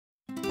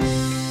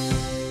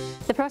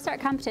The ProStart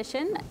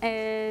competition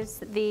is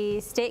the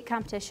state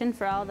competition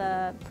for all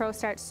the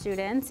ProStart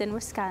students in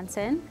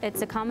Wisconsin.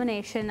 It's a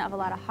combination of a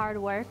lot of hard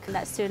work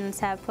that students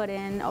have put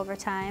in over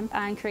time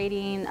on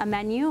creating a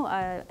menu,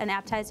 an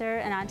appetizer,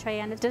 an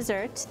entree, and a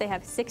dessert. They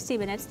have 60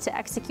 minutes to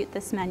execute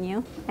this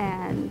menu,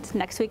 and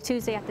next week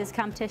Tuesday at this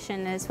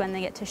competition is when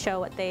they get to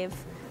show what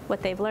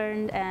they've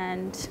learned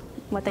and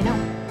what they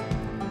know.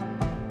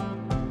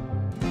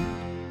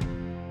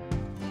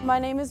 My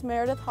name is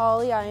Meredith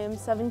Hawley. I am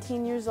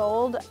 17 years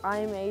old.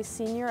 I'm a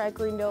senior at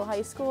Greendale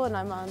High School and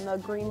I'm on the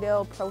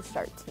Greendale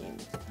ProStart team.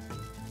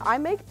 I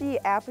make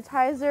the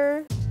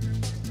appetizer.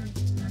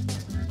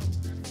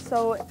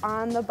 So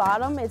on the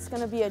bottom it's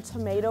going to be a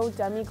tomato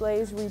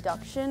demi-glaze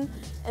reduction.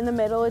 In the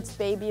middle it's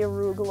baby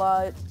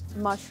arugula,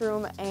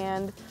 mushroom,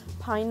 and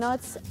pine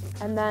nuts.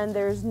 And then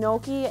there's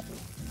gnocchi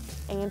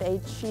and a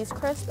cheese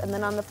crisp. And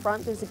then on the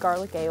front there's a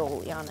garlic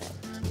aioli on it.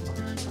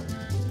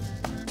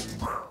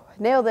 Whew,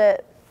 nailed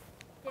it.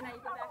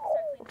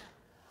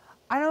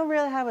 I don't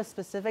really have a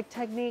specific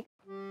technique.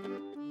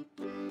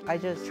 I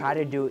just try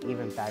to do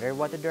even better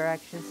what the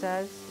direction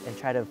says and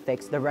try to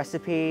fix the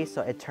recipe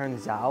so it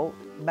turns out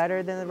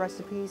better than the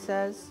recipe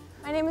says.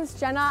 My name is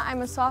Jenna.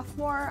 I'm a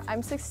sophomore.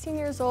 I'm 16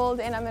 years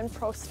old and I'm in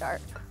ProStart.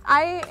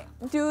 I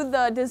do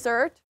the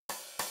dessert.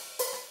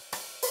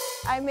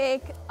 I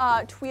make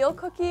a Tweel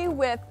cookie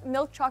with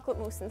milk chocolate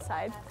mousse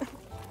inside.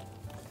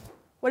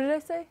 What did I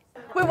say?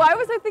 Wait, why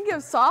was I thinking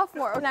of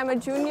sophomore? And I'm a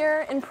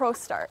junior in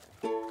ProStart.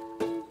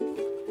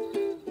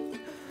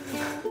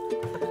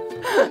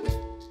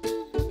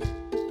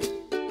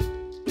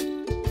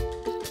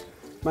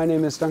 My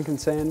name is Duncan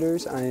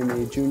Sanders. I am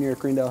a junior at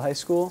Greendale High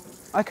School.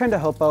 I kind of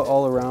help out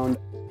all around.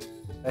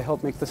 I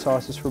help make the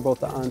sauces for both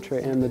the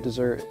entree and the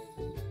dessert.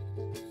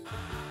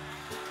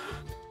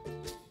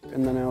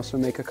 And then I also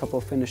make a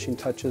couple finishing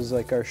touches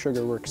like our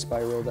sugar work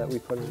spiral that we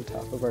put on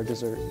top of our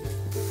dessert.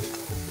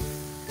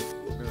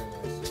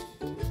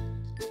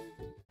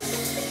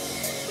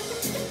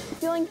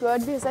 Feeling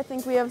good because I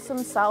think we have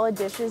some solid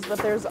dishes, but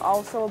there's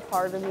also a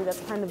part of me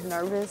that's kind of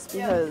nervous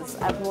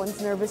because everyone's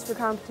nervous for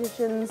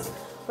competitions.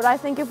 But I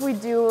think if we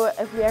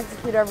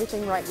execute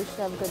everything right, we should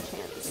have a good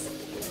chance.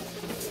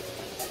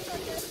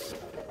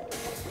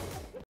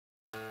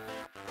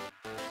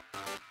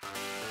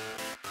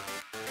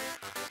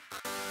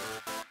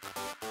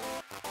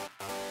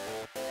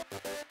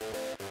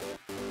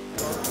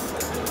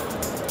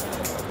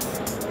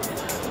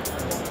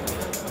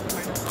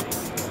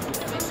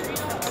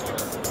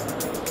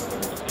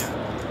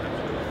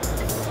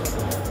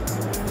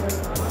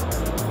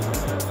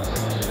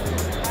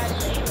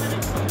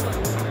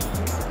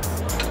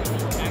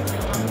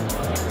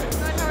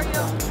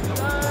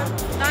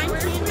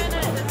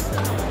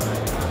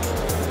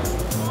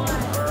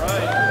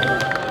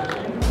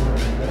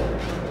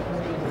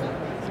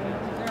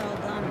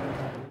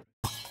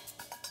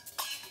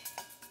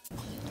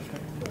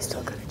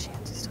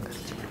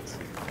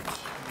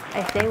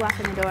 If they walk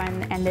in the door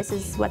and this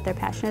is what they're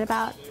passionate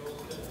about,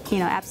 you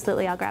know,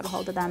 absolutely I'll grab a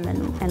hold of them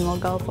and we'll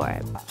go for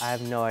it. I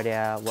have no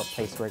idea what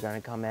place we're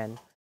going to come in.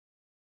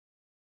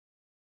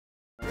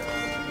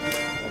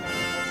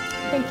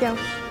 Thank you.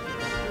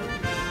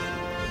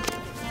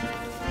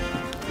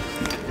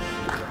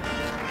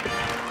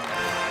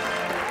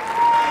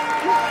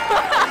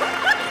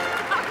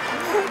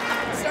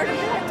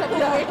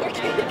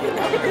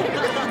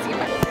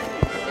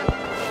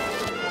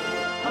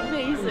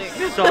 Amazing.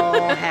 So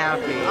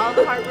happy. All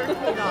the hard work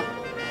paid off.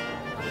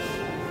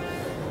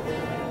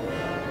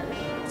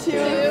 2,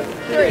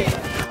 3.